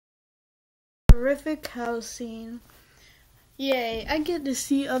Horrific house scene. Yay, I get to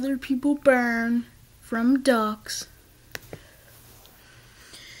see other people burn from ducks.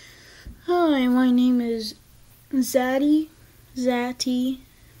 Hi, my name is Zati. I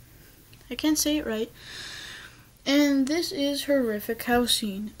can't say it right. And this is Horrific House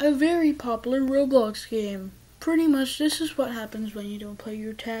Scene, a very popular Roblox game. Pretty much this is what happens when you don't pay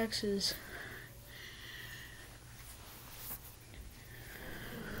your taxes.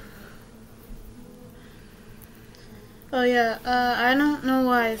 Oh yeah, I don't know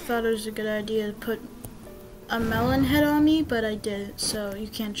why I thought it was a good idea to put a melon head on me, but I did, so you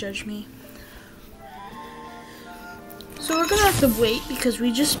can't judge me. So we're gonna have to wait because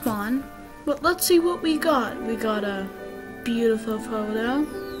we just spawned, but let's see what we got. We got a beautiful photo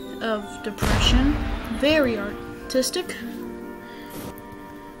of depression, very artistic.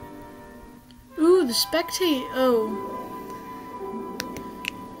 Ooh, the spectate, oh.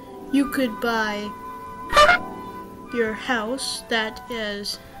 You could buy your house that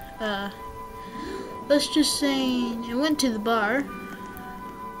is, let's just say it went to the bar,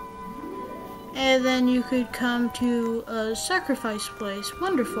 and then you could come to a sacrifice place.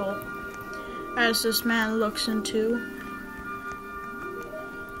 Wonderful. As this man looks into.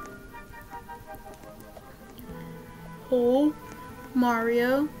 Oh,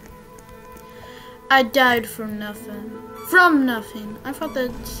 Mario. I died from nothing. From nothing. I thought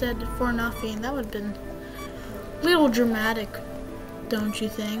that said for nothing. That would have been a little dramatic, don't you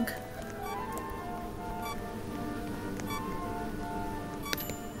think?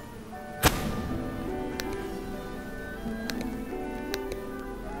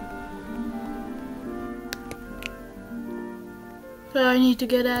 So I need to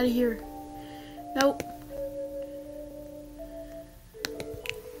get out of here. Nope.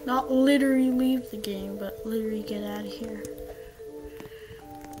 Not literally leave the game, but literally get out of here.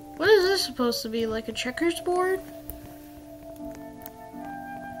 What is this supposed to be? Like a checkers board?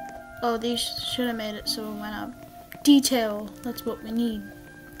 Oh, these should have made it so it went up. Detail. That's what we need.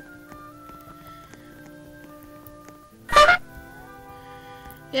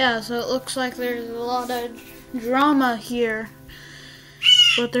 Yeah, so it looks like there's a lot of drama here.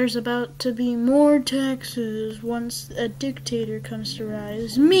 But there's about to be more taxes once a dictator comes to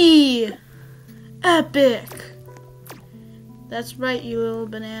rise. Me! Epic! That's right, you little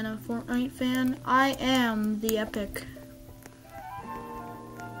banana Fortnite fan. I am the Epic.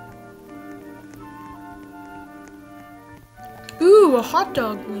 Ooh, a hot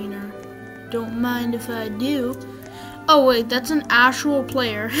dog wiener. Don't mind if I do. Oh wait, that's an actual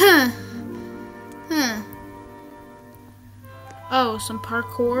player. Huh. Huh. Oh, some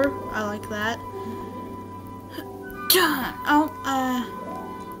parkour. I like that.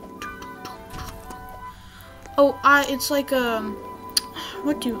 It's like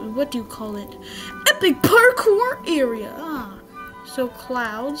what do you call it? Epic parkour area. Ah, so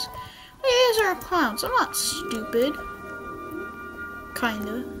clouds. These are clouds. I'm not stupid.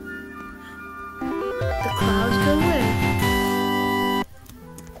 Kinda. The clouds go away.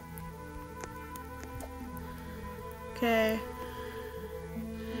 Okay.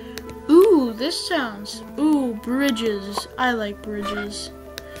 Ooh, this sounds. Ooh, bridges. I like bridges.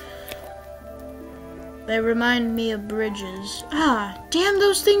 They remind me of bridges. Ah, damn,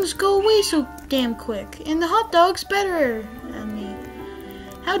 those things go away so damn quick. And the hot dog's better than me.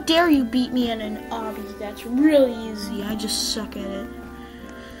 How dare you beat me in an obby? That's really easy. I just suck at it.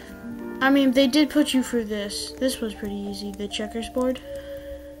 I mean, they did put you through this. This was pretty easy. The checkers board.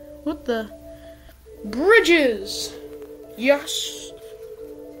 What the? Bridges! Yes!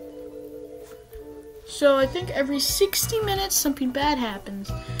 So I think every 60 minutes something bad happens.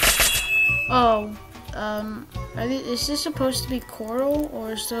 Oh, is this supposed to be coral,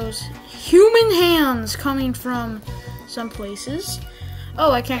 or is those human hands coming from some places?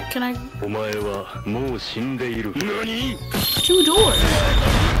 Oh, I can't, can I? 2 doors.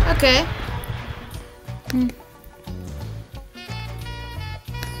 Okay.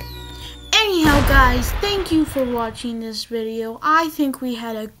 Anyhow, guys, thank you for watching this video. I think we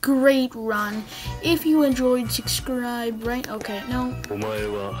had a great run. If you enjoyed, subscribe, right? Okay, no.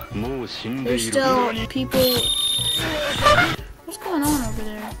 There's still people. What's going on over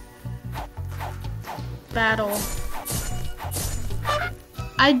there? Battle.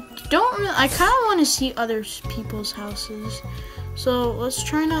 I kind of want to see other people's houses. So let's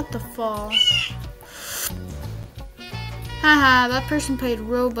try not to fall. Haha, that person paid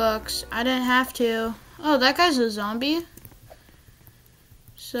Robux. I didn't have to. Oh, that guy's a zombie.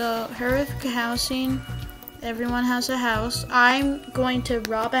 So, horrific housing. Everyone has a house. I'm going to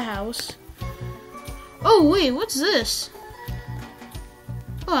rob a house. Oh, wait, what's this?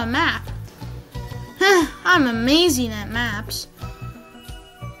 Oh, a map. I'm amazing at maps.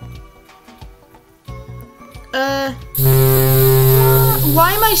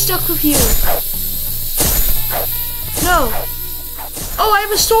 Why am I stuck with you? No. Oh, I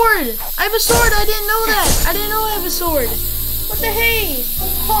have a sword. I have a sword. I didn't know that. I didn't know I have a sword. What the hey?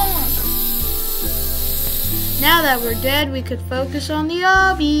 Honk. Now that we're dead, we could focus on the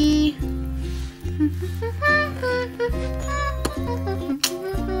obby.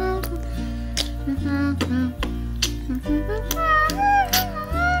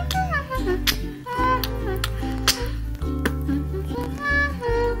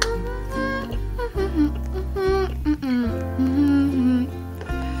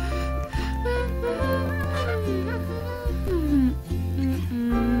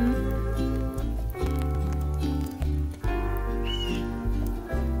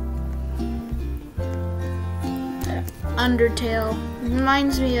 Undertale.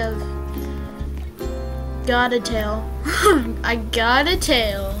 Reminds me of Got a Tail. I got a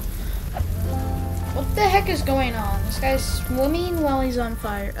tail. What the heck is going on? This guy's swimming while he's on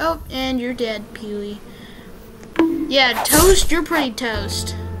fire. Oh, and you're dead, Peely. Yeah, Toast, you're pretty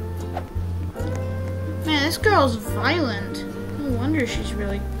toast. Man, this girl's violent. No wonder she's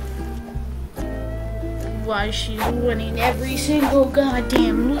really... Why she's winning every single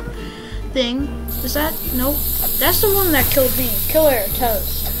goddamn thing. Is that? Nope. That's the one that killed me. Kill her,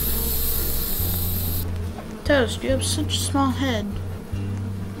 Toast. Toast, you have such a small head.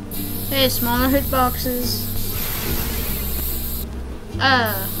 Hey, smaller hitboxes.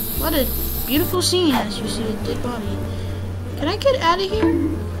 What a beautiful scene as you see a dead body. Can I get out of here?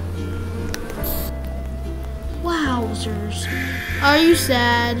 Wowzers. Are you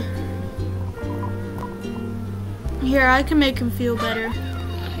sad? Here, I can make him feel better.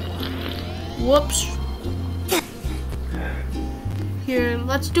 Whoops. Here,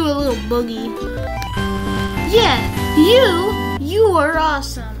 let's do a little boogie. Yeah, you are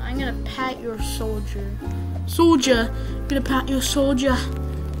awesome. I'm gonna pat your soldier. Soldier, I'm gonna pat your soldier.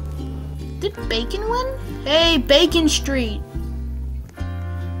 Did Bacon win? Hey, Bacon Street.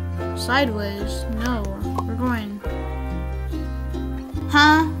 Sideways. No, we're going.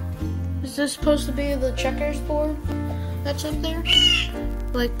 Huh? Is this supposed to be the checkers board that's up there?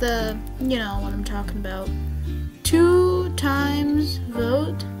 Like the, you know what I'm talking about. 2 times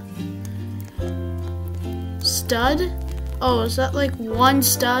vote. Stud? Oh, is that like 1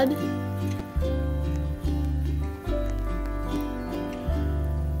 stud?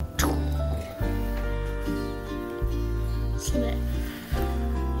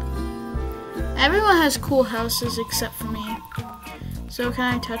 Everyone has cool houses except for me. So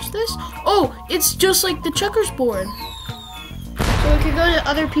can I touch this? Oh, it's just like the checkers board. So we could go to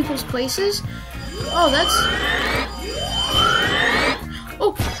other people's places. Oh, that's...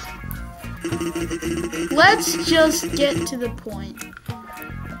 Oh! Let's just get to the point.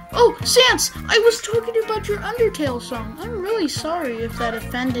 Oh, Sans! I was talking about your Undertale song. I'm really sorry if that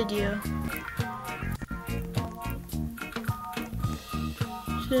offended you.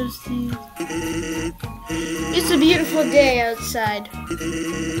 It's a beautiful day outside.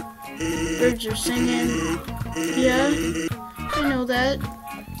 Birds are singing. Yeah, I know that.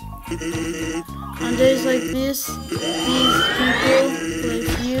 On days like this, these people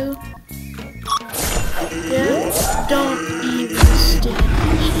like you, yeah, don't even stand a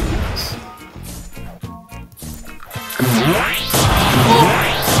chance.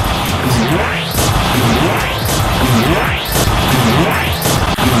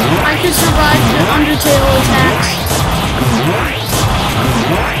 I can survive the Undertale attacks.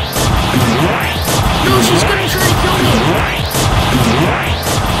 No, she's gonna try to kill me.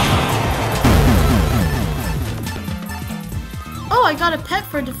 Oh, I got a pet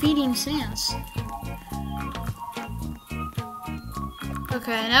for defeating Sans.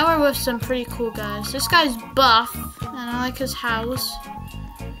 Okay, now we're with some pretty cool guys. This guy's buff, and I like his house.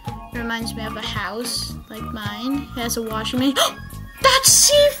 It reminds me of a house, like mine. It has a washing machine. That's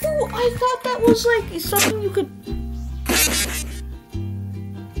Sifu! I thought that was like something you could...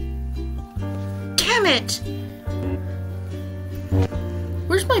 Damn it!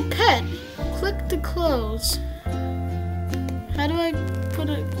 Where's my pet? Click to close. How do I put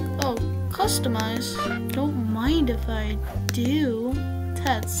it? Oh, customize. Don't mind if I do.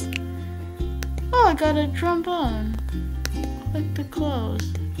 That's... Oh, I got a trombone. Click to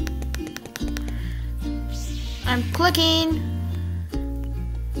close. I'm clicking.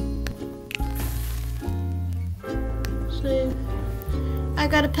 Save. I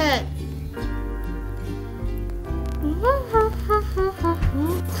got a pet.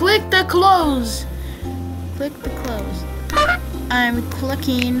 Click the close. Click the close. I'm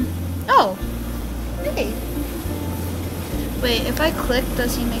clicking. Oh. Hey. Wait, if I click,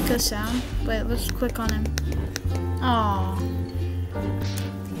 does he make a sound? Wait, let's click on him. Aww.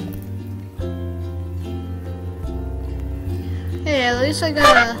 Hey, at least I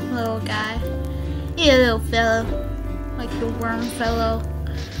got a little guy. Yeah, little fellow. Like the worm fellow.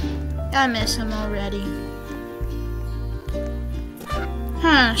 I miss him already.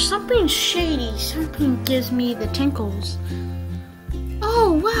 Huh, something shady. Something gives me the tinkles.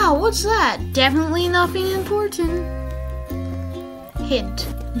 Oh, wow, what's that? Definitely nothing important. Hint.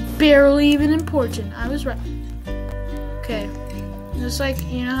 Barely even important. I was right. Okay. It's like,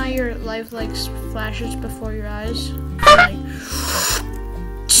 you know how your life like flashes before your eyes? Like,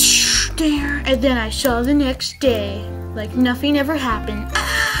 there. And then I saw the next day. Like nothing ever happened.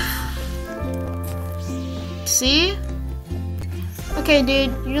 See? Okay,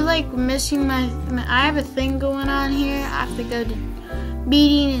 dude, you're like missing my I have a thing going on here. I have to go to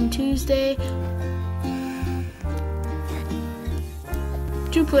meeting on Tuesday.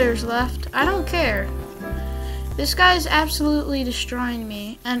 2 players left. I don't care. This guy's absolutely destroying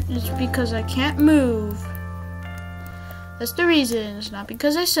me, and it's because I can't move. That's the reason. It's not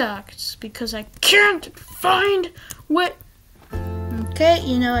because I suck. It's because I can't find what. Okay,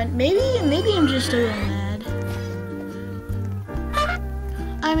 you know what? Maybe I'm just a little mad.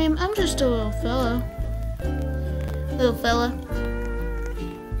 I mean, I'm just a little fella. Little fella.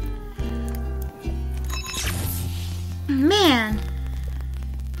 Man.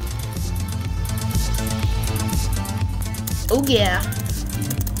 Oh yeah.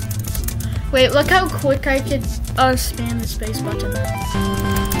 Wait, look how quick I could spam the space button.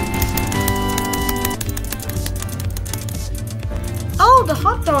 Oh, the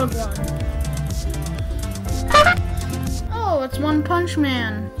hot dog one. Oh, it's One Punch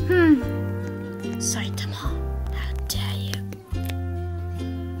Man. Saitama, how dare you?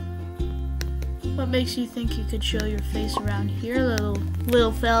 What makes you think you could show your face around here,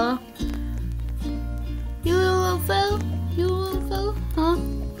 little fella? You little fella? You little fella? Huh?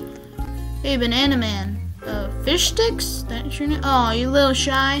 Hey, Banana Man. Fish sticks? That's your name? Oh, you little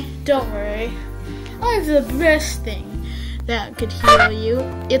shy? Don't worry. I have the best thing that could heal you.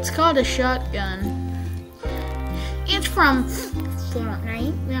 It's called a shotgun. It's from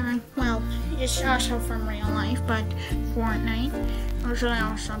Fortnite. Well, it's also from real life, but Fortnite. Or should I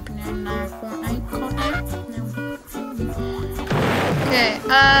have something in Fortnite called that? No. Okay,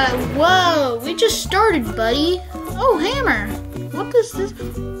 whoa, we just started, buddy. Oh, hammer. What is this?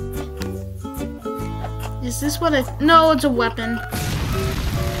 Is this what I... No, it's a weapon.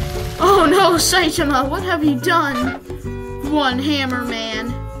 Oh no, Saitama, what have you done? One hammer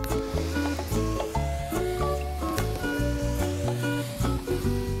man.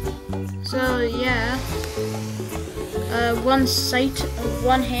 So, yeah.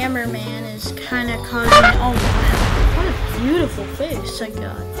 One hammer man is kind of causing... Oh, wow. What a beautiful face I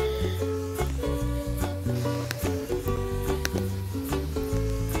got.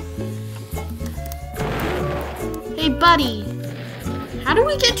 Hey, buddy. How do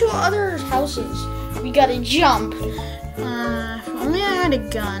we get to other houses? We gotta jump. If only I had a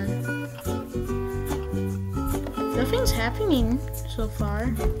gun. Nothing's happening so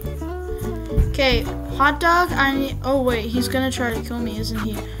far. Okay, hot dog, oh wait, he's gonna try to kill me, isn't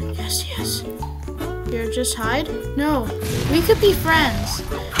he? Yes. Here, just hide? No, we could be friends.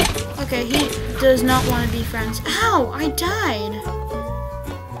 Okay, he does not want to be friends. Ow, I died.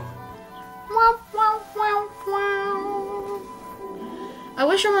 I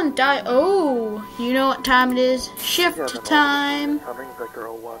wish I wouldn't die. Oh, you know what time it is? Shift time.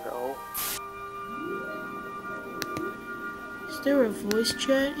 Is there a voice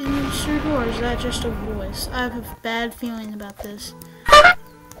chat in the server, or is that just a voice? I have a bad feeling about this.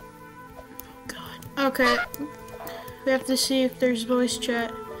 God. Okay. We have to see if there's voice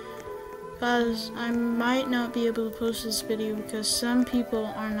chat. Because I might not be able to post this video because some people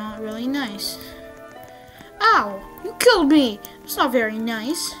are not really nice. Ow! You killed me! It's not very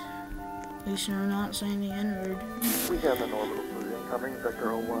nice. At least you're not saying the N-word. We have an orbital food incoming,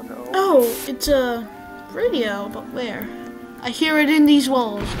 Vector 010. Oh, it's a radio, but where? I hear it in these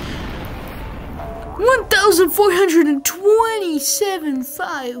walls.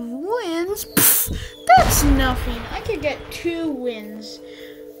 1,427.5 wins? Pfft, that's nothing. I could get 2 wins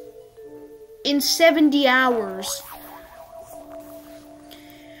in 70 hours.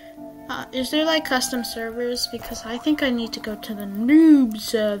 Is there like custom servers? Because I think I need to go to the noob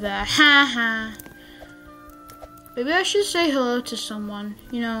server. Haha. Maybe I should say hello to someone.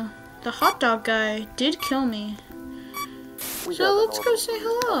 You know, the hot dog guy did kill me. So let's go say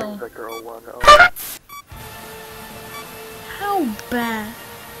hello. How bad?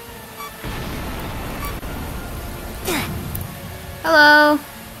 Hello.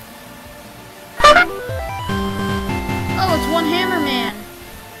 Oh, it's One Hammer Man.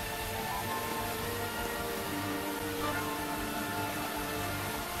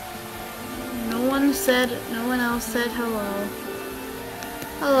 No one else said hello.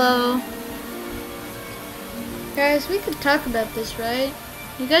 Hello. Guys, we could talk about this, right?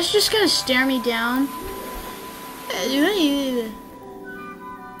 You guys just gonna stare me down?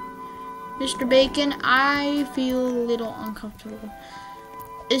 Mr. Bacon, I feel a little uncomfortable.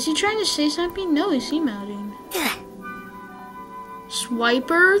 Is he trying to say something? No, he's emoting.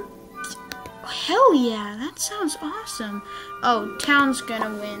 Swiper? Hell yeah, that sounds awesome. Oh, Town's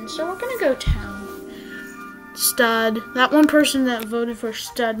gonna win, so we're gonna go Town. Stud. That one person that voted for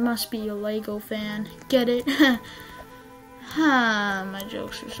Stud must be a Lego fan. Get it? My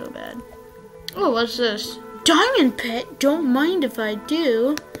jokes are so bad. Oh, what's this? Diamond Pet? Don't mind if I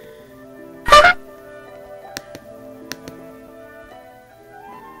do.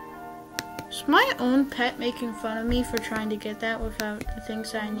 Is my own pet making fun of me for trying to get that without the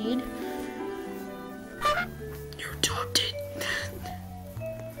things I need? You adopted.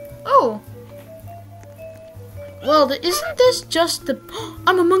 Oh. Well, isn't this just the...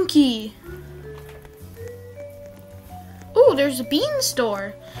 I'm a monkey. Oh, there's a bean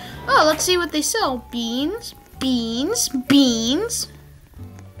store. Oh, let's see what they sell. Beans, beans, beans,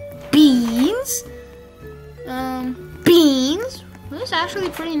 beans, beans. Well, that's actually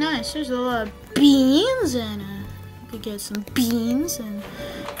pretty nice. There's a lot of beans, and you could get some beans, and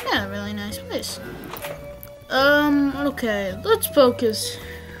yeah, really nice place. Okay, let's focus.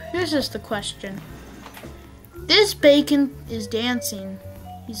 Here's just the question. This Bacon is dancing.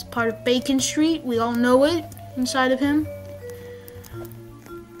 He's part of Bacon Street. We all know it inside of him.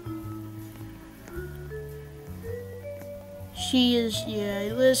 She is,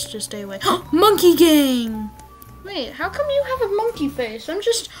 yeah, let's just stay away. Monkey Gang! Wait, how come you have a monkey face? I'm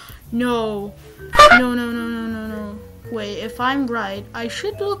just, no. No. Wait, if I'm right, I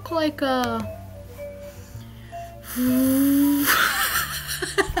should look like a...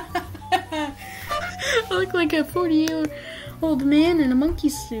 I look like a 40-year-old man in a monkey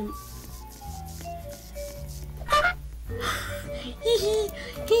suit.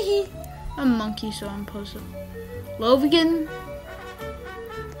 I'm a monkey, so I'm supposed to... Lovigan?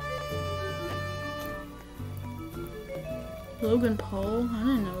 Logan Paul? I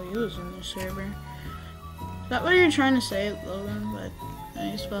didn't know he was in this server. Is that what you're trying to say, Logan? But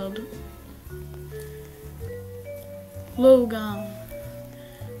I spelled Logan.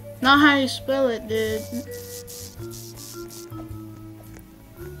 Not how you spell it, dude.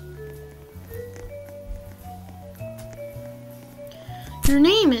 Your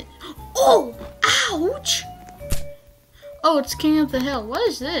name is... Oh! Ouch! Oh, it's King of the Hill. What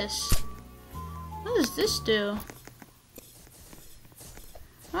is this? What does this do?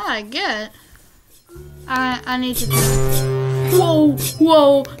 Oh, I get it. I need to do it.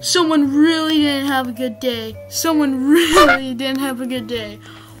 Whoa! Someone really didn't have a good day. Someone really didn't have a good day.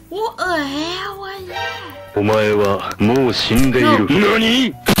 What the hell was that? No.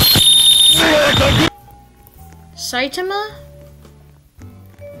 Saitama?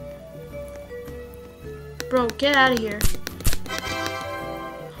 Bro, get out of here.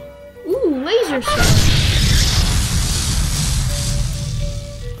 Ooh, laser sword.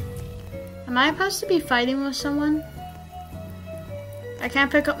 Am I supposed to be fighting with someone? I can't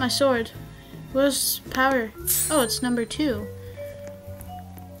pick up my sword. Where's power? Oh, it's number 2.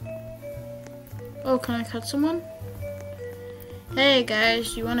 Oh, can I cut someone? Hey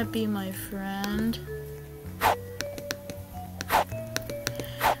guys, you wanna be my friend?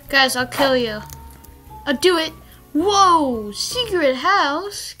 Guys, I'll kill you. I'll do it. Whoa, secret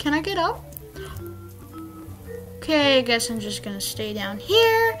house. Can I get up? Okay, I guess I'm just gonna stay down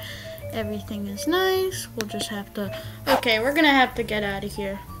here. Everything is nice. We'll just have to... Okay, we're gonna have to get out of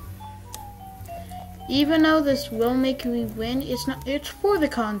here. Even though this will make me win, it's not. It's for the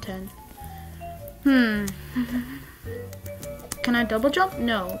content. Can I double jump?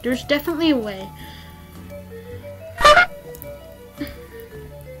 No, there's definitely a way.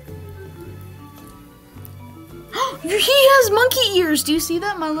 He has monkey ears. Do you see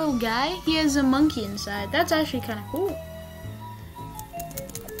that, my little guy? He has a monkey inside. That's actually kind of cool.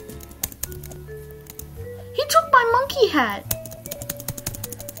 He took my monkey hat.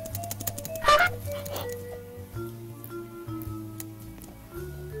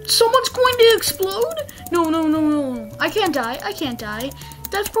 Someone's going to explode? No. I can't die.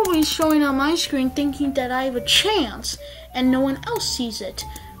 That's probably showing on my screen thinking that I have a chance and no one else sees it.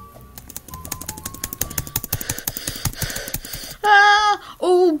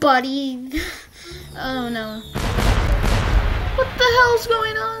 Oh, buddy. Oh, no. What the hell's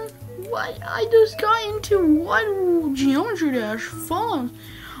going on? What? I just got into one Geometry Dash phone.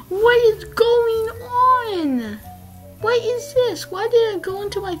 What is going on? What is this? Why did it go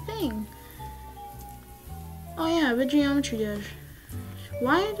into my thing? Oh yeah, the Geometry Dash.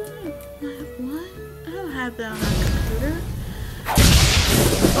 Why do what? I don't have that on my computer.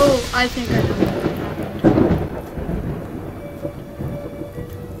 Oh, I think I know what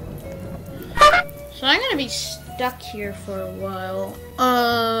happened. So I'm gonna be stuck here for a while.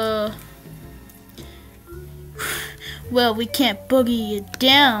 Well, we can't boogie it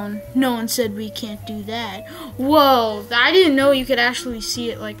down. No one said we can't do that. Whoa, I didn't know you could actually see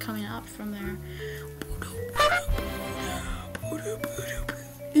it like coming up from there.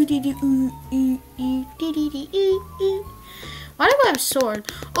 Why do I have a sword?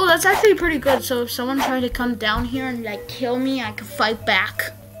 Oh, that's actually pretty good. So if someone tried to come down here and like kill me, I could fight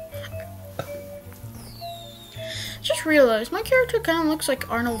back. Just realized my character kind of looks like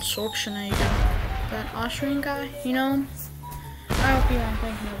Arnold Schwarzenegger, that Austrian guy. You know him? I hope you don't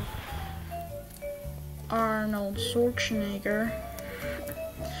think of Arnold Schwarzenegger.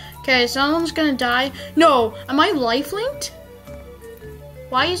 Okay, someone's gonna die. No, am I life linked?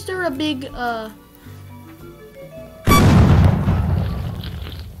 Why is there a big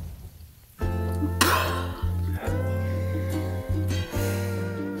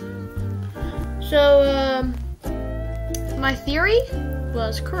So, my theory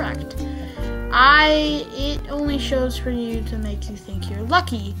was correct. It only shows for you to make you think you're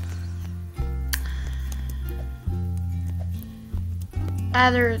lucky.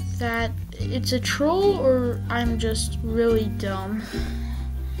 Either that it's a troll or I'm just really dumb.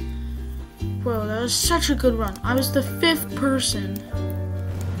 Whoa, that was such a good run. I was the 5th person.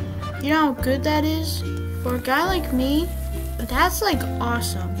 You know how good that is? For a guy like me, that's like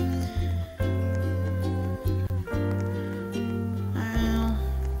awesome.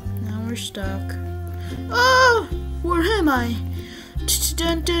 Now we're stuck. Oh, where am I?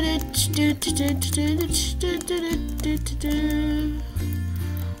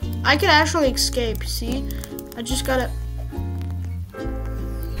 I could actually escape, see? I just gotta...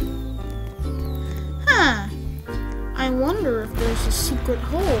 Huh. I wonder if there's a secret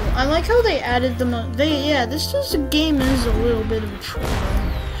hole. I like how they added this game is a little bit of a troll.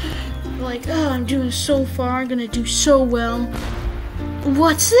 Like, oh, I'm doing so far, I'm gonna do so well.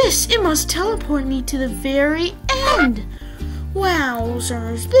 What's this? It must teleport me to the very end.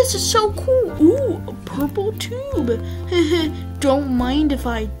 Wowzers, this is so cool. Ooh, a purple tube. Don't mind if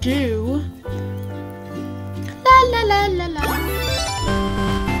I do. La la la la la.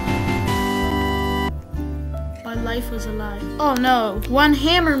 My life was alive. Oh no, One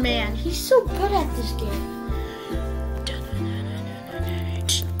Hammer Man. He's so good at this game.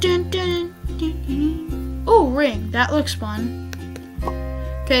 Oh, ring. That looks fun.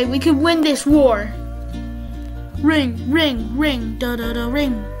 Okay, we can win this war. Ring, ring, ring, da-da-da,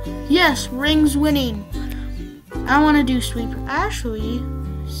 ring. Yes, ring's winning. I want to do sweeper. Actually,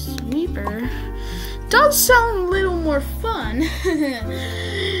 sweeper does sound a little more fun.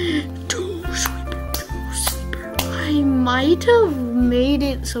 Do sweeper. I might have made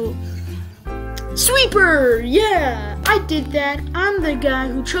it so... Sweeper! Yeah, I did that. I'm the guy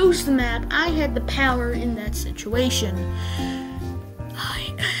who chose the map. I had the power in that situation.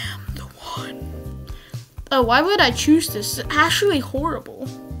 I am the one. Oh, why would I choose this? It's actually horrible.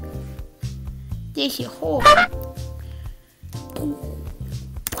 This is horrible.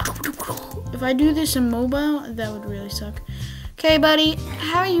 If I do this in mobile, that would really suck. Okay, buddy,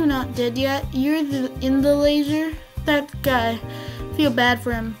 how are you not dead yet? You're in the laser? That guy. Feel bad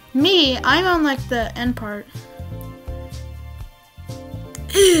for him. Me, I'm on like the end part.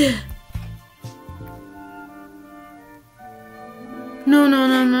 No.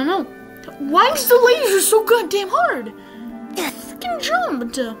 Why is the laser so goddamn hard? I freaking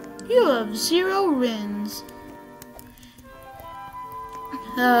jumped. You have 0 wins.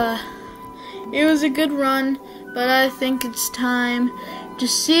 It was a good run, but I think it's time to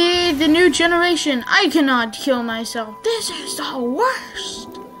see the new generation. I cannot kill myself. This is the worst.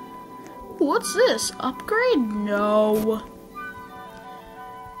 What's this? Upgrade? No.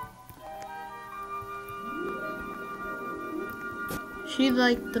 She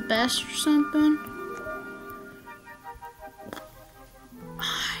like the best or something?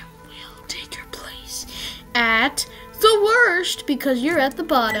 I will take your place at the worst because you're at the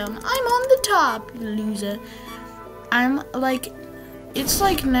bottom. I'm on the top, you loser. I'm like, it's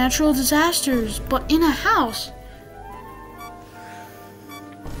like natural disasters, but in a house.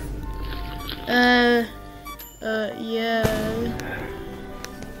 Yeah.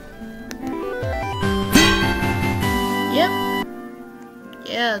 Yep.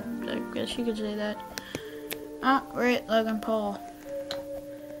 Yeah, I guess you could say that. Right, Logan Paul.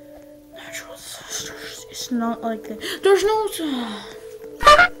 Natural disasters. It's not like that. There's no.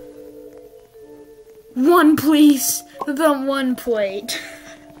 One, please. The one plate.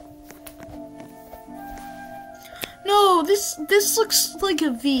 No, this looks like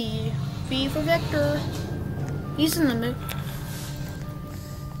a V. V for Victor. He's in the middle.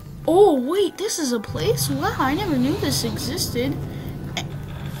 Oh, wait, this is a place? Wow, I never knew this existed.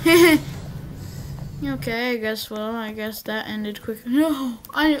 Okay, I guess that ended quick. No,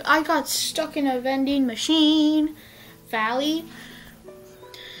 I got stuck in a vending machine. Valley.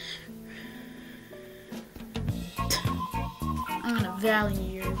 I'm gonna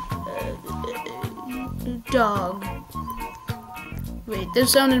valley your dog. Wait,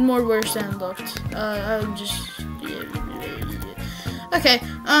 this sounded more worse than it looked. I'm just... Okay,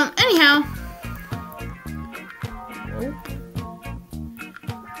 anyhow.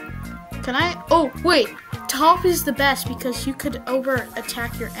 Can I? Oh, wait. Top is the best because you could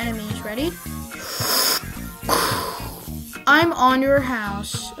over-attack your enemies. Ready? I'm on your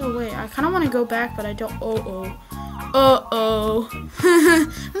house. Oh, wait. I kind of want to go back, but I don't. Uh-oh. I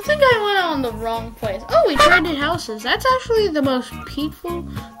think I went on the wrong place. Oh, we traded houses. That's actually the most peaceful.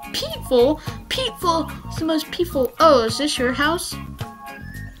 It's the most peaceful. Oh, is this your house?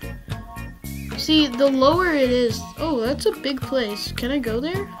 See, the lower it is. Oh, that's a big place. Can I go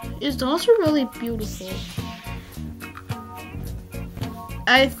there? It's also really beautiful.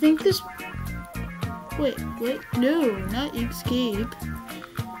 I think this... Wait, no, not escape.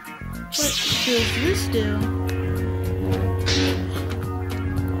 What does this do?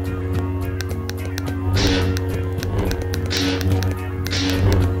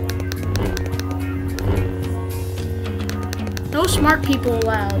 No smart people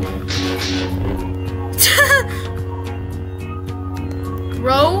allowed.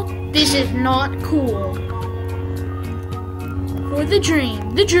 Bro, this is not cool. For the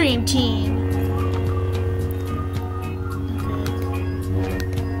dream team. Okay.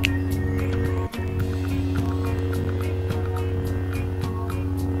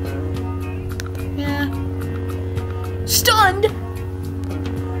 Yeah. Stunned!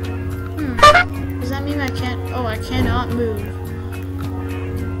 Does that mean I can't? Oh, I cannot move.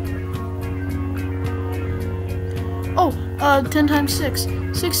 Oh, 10 times 6.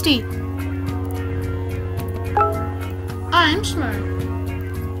 60. I'm smart.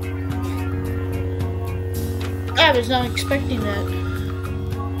 I was not expecting that.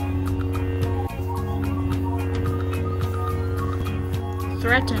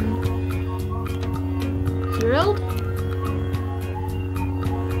 Threatened. Thrilled?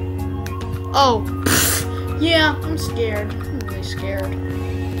 Oh, yeah, I'm scared. I'm really scared.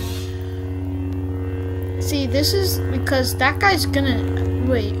 See, this is because that guy's gonna...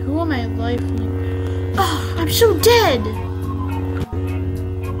 Wait, who am I lifeling? Oh, I'm so dead!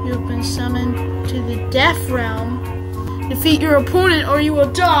 You have been summoned to the death realm. Defeat your opponent or you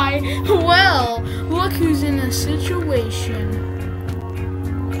will die. Well, look who's in a situation.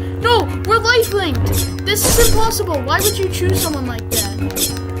 No, we're life-linked! This is impossible. Why would you choose someone like that?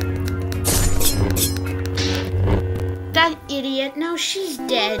 That idiot. Now she's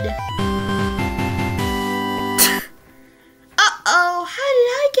dead. Uh-oh, how did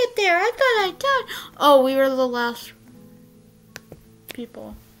I get there? I thought I died. Oh, we were the last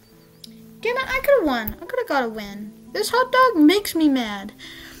people. Damn it, I could have won. I could have got a win. This hot dog makes me mad.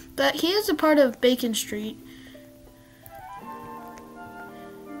 But he is a part of Bacon Street.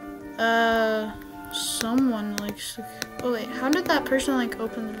 Someone likes... Oh, wait, how did that person, like,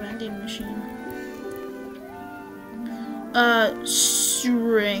 open the vending machine?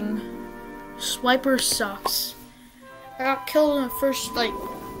 String. Swiper sucks. I got killed in the first, like,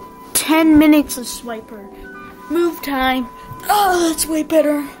 10 minutes of Swiper. Move time. Oh, that's way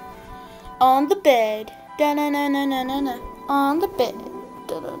better. On the bed. Da-na-na-na-na-na-na. On the bed.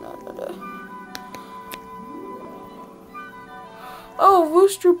 Da-na-na-na-na. Oh,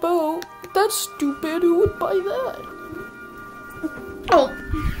 Rooster Bow. That's stupid. Who would buy that? Oh.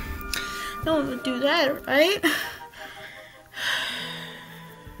 No one would do that, right?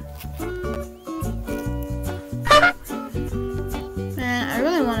 Man, I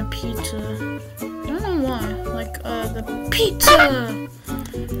really want a pizza. I don't know why. Like, the pizza!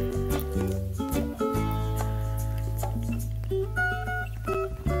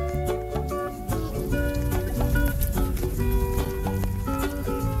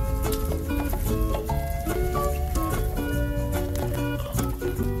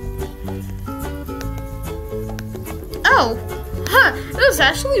 Oh! Huh! It was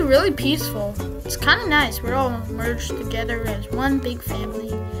actually really peaceful. It's kind of nice. We're all merged together as one big family.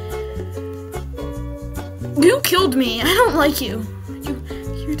 You killed me. I don't like you.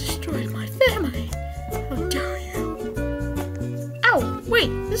 You destroyed my family. How dare you? Ow! Wait,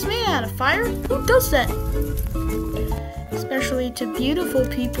 this made out of fire? Who does that? Especially to beautiful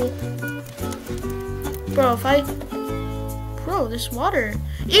people. Bro, Bro, this water.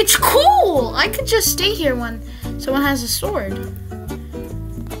 It's cool! I could just stay here when someone has a sword.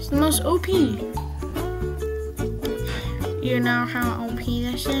 It's the most OP. You know how OP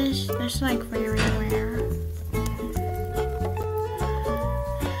this is? That's like very rare.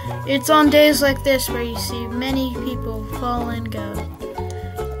 It's on days like this where you see many people fall and go.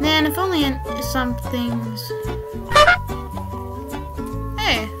 Man, if only some things...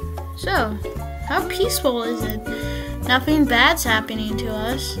 Hey, so, how peaceful is it? Nothing bad's happening to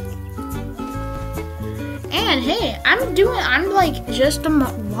us. And hey, I'm like just a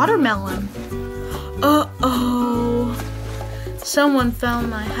watermelon. Uh-oh. Someone found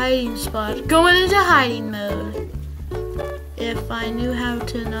my hiding spot. Going into hiding mode. If I knew how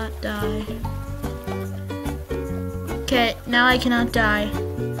to not die. Okay, now I cannot die.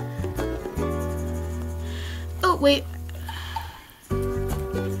 Oh, wait.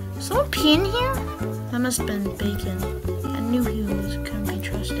 Is someone pee in here? That must have been Bacon. I knew he couldn't be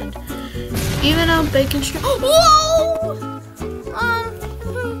trusted. Even though Bacon should. Whoa!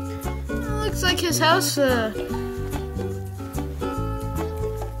 It looks like his house,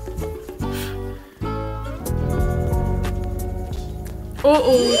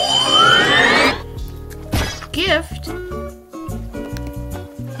 Uh-oh. Gift?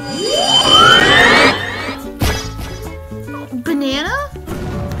 Banana?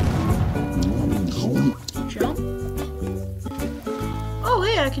 Jump? Oh,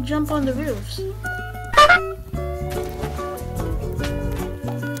 hey, I can jump on the roofs.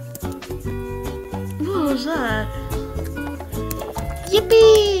 What was that?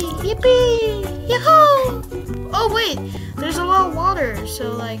 Yippee! Yippee! Yahoo! Oh, wait! There's a lot of water,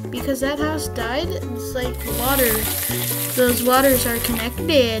 so like, because that house died, it's like water. Those waters are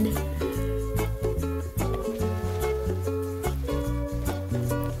connected.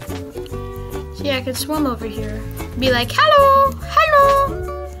 See, I could swim over here. Be like, hello! Hello!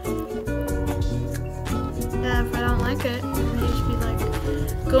 Yeah, if I don't like it, I just be like,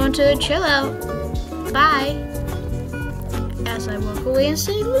 going to chill out. Bye. As I walk away and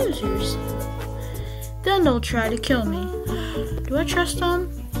say losers. Then they'll try to kill me. Do I trust them?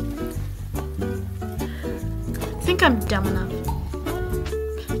 I think I'm dumb enough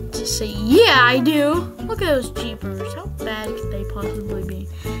to say, yeah, I do. Look at those jeepers. How bad could they possibly be?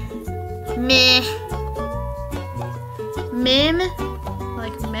 Meh. Mem?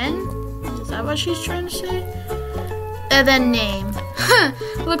 Like men? Is that what she's trying to say? And then name.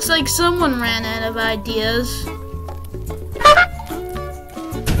 Looks like someone ran out of ideas.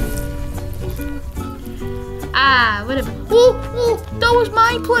 Ah, whatever. Oh, that was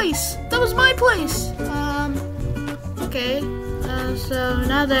my place. That was my place. Okay. So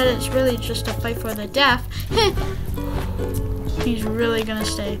now that it's really just a fight for the death, he's really gonna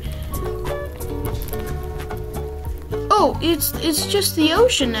stay. Oh, it's just the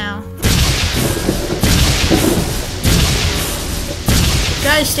ocean now.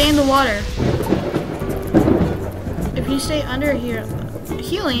 Guys, stay in the water. If you stay under here,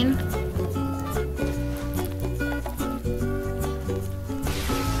 healing.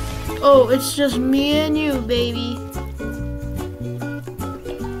 Oh, it's just me and you, baby.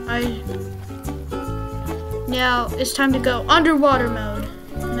 Now it's time to go underwater mode.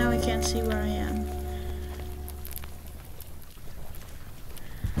 Now we can't see where I am.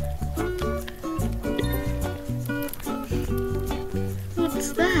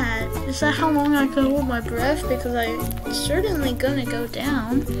 What's that? Is that how long I can hold my breath? Because I'm certainly gonna go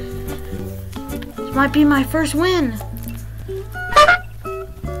down. This might be my first win.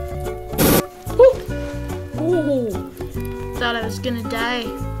 Thought I was gonna die.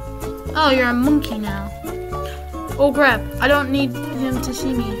 Oh, you're a monkey now. Oh crap, I don't need him to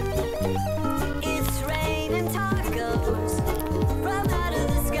see me. It's raining tacos from out of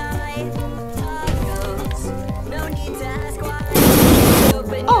the sky. Tacos, no need to ask why.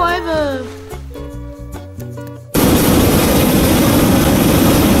 Oh, I have a...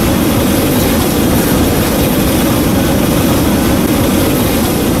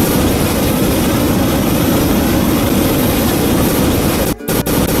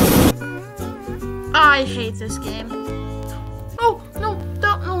 I hate this game. Oh, no,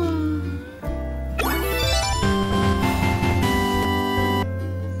 don't.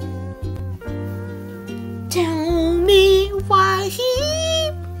 Tell me why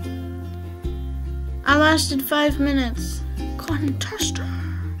he I lasted 5 minutes. Contester.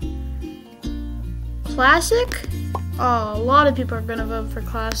 Classic? Oh, a lot of people are gonna vote for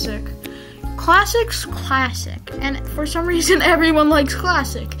classic. Classic's classic, and for some reason everyone likes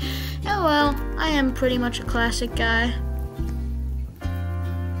classic. Oh well, I am pretty much a classic guy.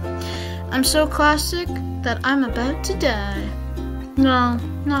 I'm so classic that I'm about to die. No,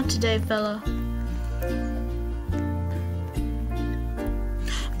 not today, fella.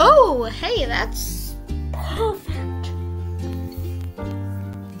 Oh, hey, that's perfect.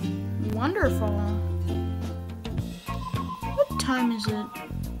 Wonderful. What time is it?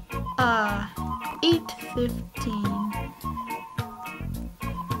 8:15.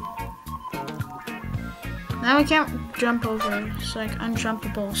 Now we can't jump over. It's like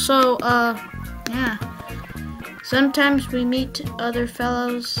unjumpable. So, yeah. Sometimes we meet other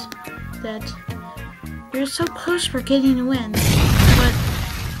fellows that we're so close we're getting to win. But,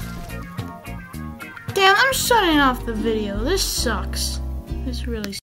 damn, I'm shutting off the video. This sucks. This really sucks.